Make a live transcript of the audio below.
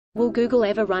Will Google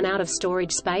ever run out of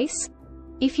storage space?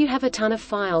 If you have a ton of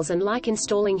files and like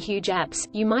installing huge apps,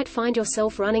 you might find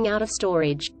yourself running out of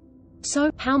storage.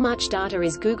 So, how much data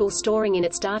is Google storing in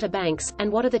its data banks,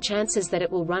 and what are the chances that it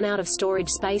will run out of storage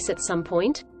space at some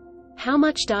point? How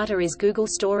much data is Google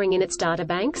storing in its data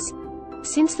banks?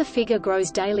 Since the figure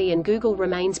grows daily and Google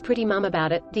remains pretty mum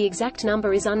about it, the exact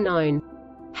number is unknown.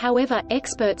 However,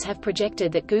 experts have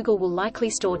projected that Google will likely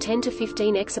store 10 to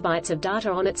 15 exabytes of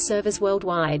data on its servers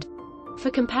worldwide.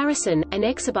 For comparison, an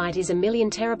exabyte is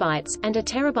 1,000,000 terabytes, and a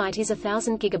terabyte is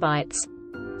 1,000 gigabytes.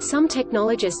 Some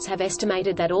technologists have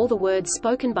estimated that all the words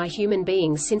spoken by human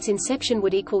beings since inception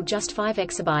would equal just 5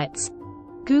 exabytes.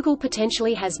 Google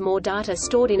potentially has more data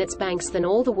stored in its banks than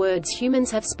all the words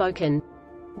humans have spoken.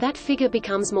 That figure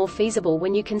becomes more feasible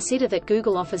when you consider that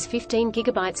Google offers 15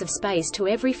 gigabytes of space to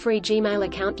every free Gmail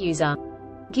account user.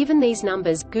 Given these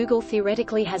numbers, Google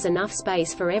theoretically has enough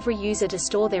space for every user to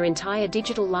store their entire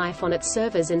digital life on its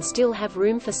servers and still have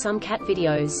room for some cat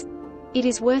videos. It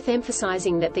is worth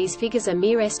emphasizing that these figures are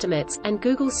mere estimates, and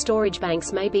Google's storage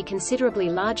banks may be considerably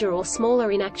larger or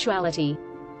smaller in actuality.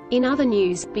 In other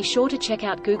news, be sure to check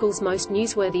out Google's most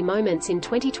newsworthy moments in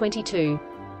 2022.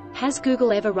 Has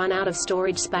Google ever run out of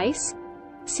storage space?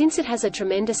 Since it has a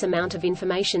tremendous amount of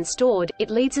information stored, it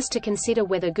leads us to consider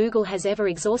whether Google has ever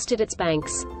exhausted its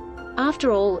banks.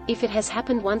 After all, if it has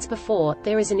happened once before,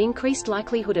 there is an increased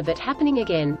likelihood of it happening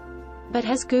again. But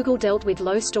has Google dealt with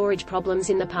low storage problems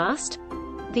in the past?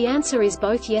 The answer is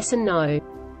both yes and no.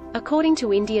 According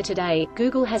to India Today,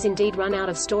 Google has indeed run out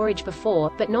of storage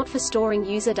before, but not for storing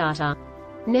user data.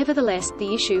 Nevertheless,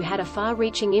 the issue had a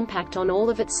far-reaching impact on all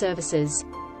of its services.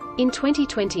 In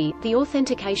 2020, the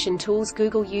authentication tools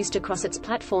Google used across its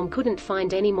platform couldn't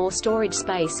find any more storage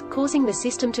space, causing the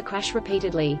system to crash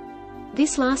repeatedly.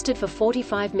 This lasted for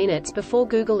 45 minutes before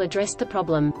Google addressed the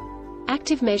problem.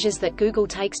 Active measures that Google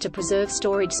takes to preserve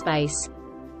storage space.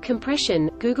 Compression.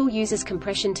 Google uses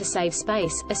compression to save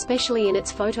space, especially in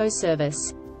its Photos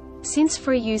service. Since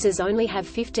free users only have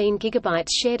 15 gigabytes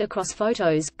shared across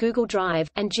Photos, Google Drive,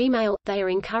 and Gmail, they are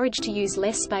encouraged to use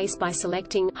less space by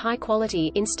selecting high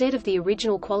quality instead of the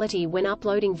original quality when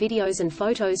uploading videos and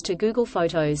photos to Google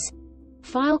Photos.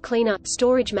 File Cleaner.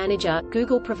 Storage Manager.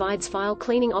 Google provides file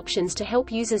cleaning options to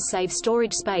help users save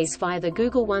storage space via the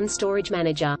Google One Storage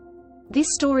Manager.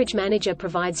 This storage manager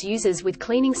provides users with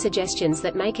cleaning suggestions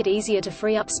that make it easier to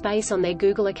free up space on their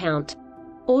Google account.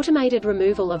 Automated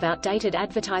removal of outdated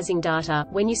advertising data.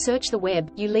 When you search the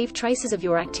web, you leave traces of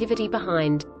your activity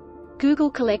behind. Google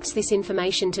collects this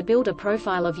information to build a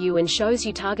profile of you and shows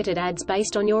you targeted ads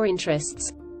based on your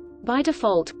interests. By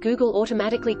default, Google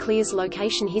automatically clears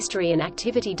location history and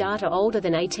activity data older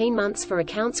than 18 months for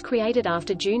accounts created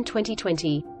after June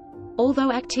 2020.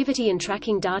 Although activity and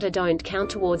tracking data don't count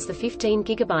towards the 15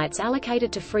 gigabytes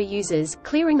allocated to free users,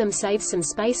 clearing them saves some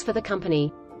space for the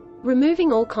company.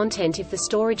 Removing all content if the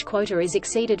storage quota is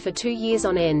exceeded for 2 years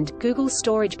on end. Google's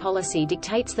storage policy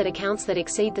dictates that accounts that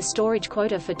exceed the storage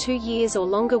quota for 2 years or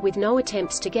longer with no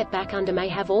attempts to get back under may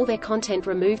have all their content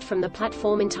removed from the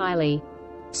platform entirely.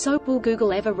 So, will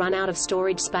Google ever run out of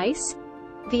storage space?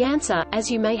 The answer,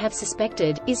 as you may have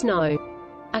suspected, is no.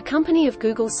 A company of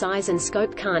Google's size and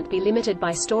scope can't be limited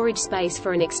by storage space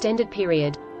for an extended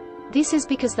period. This is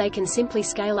because they can simply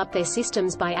scale up their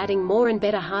systems by adding more and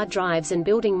better hard drives and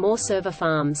building more server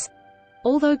farms.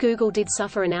 Although Google did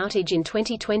suffer an outage in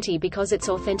 2020 because its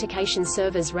authentication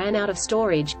servers ran out of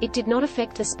storage, it did not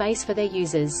affect the space for their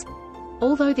users.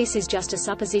 Although this is just a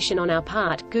supposition on our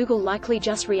part, Google likely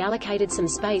just reallocated some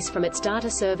space from its data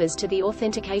servers to the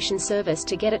authentication service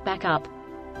to get it back up.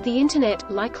 The Internet,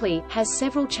 likely, has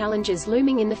several challenges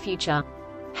looming in the future.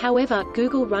 However,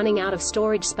 Google running out of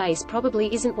storage space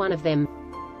probably isn't one of them.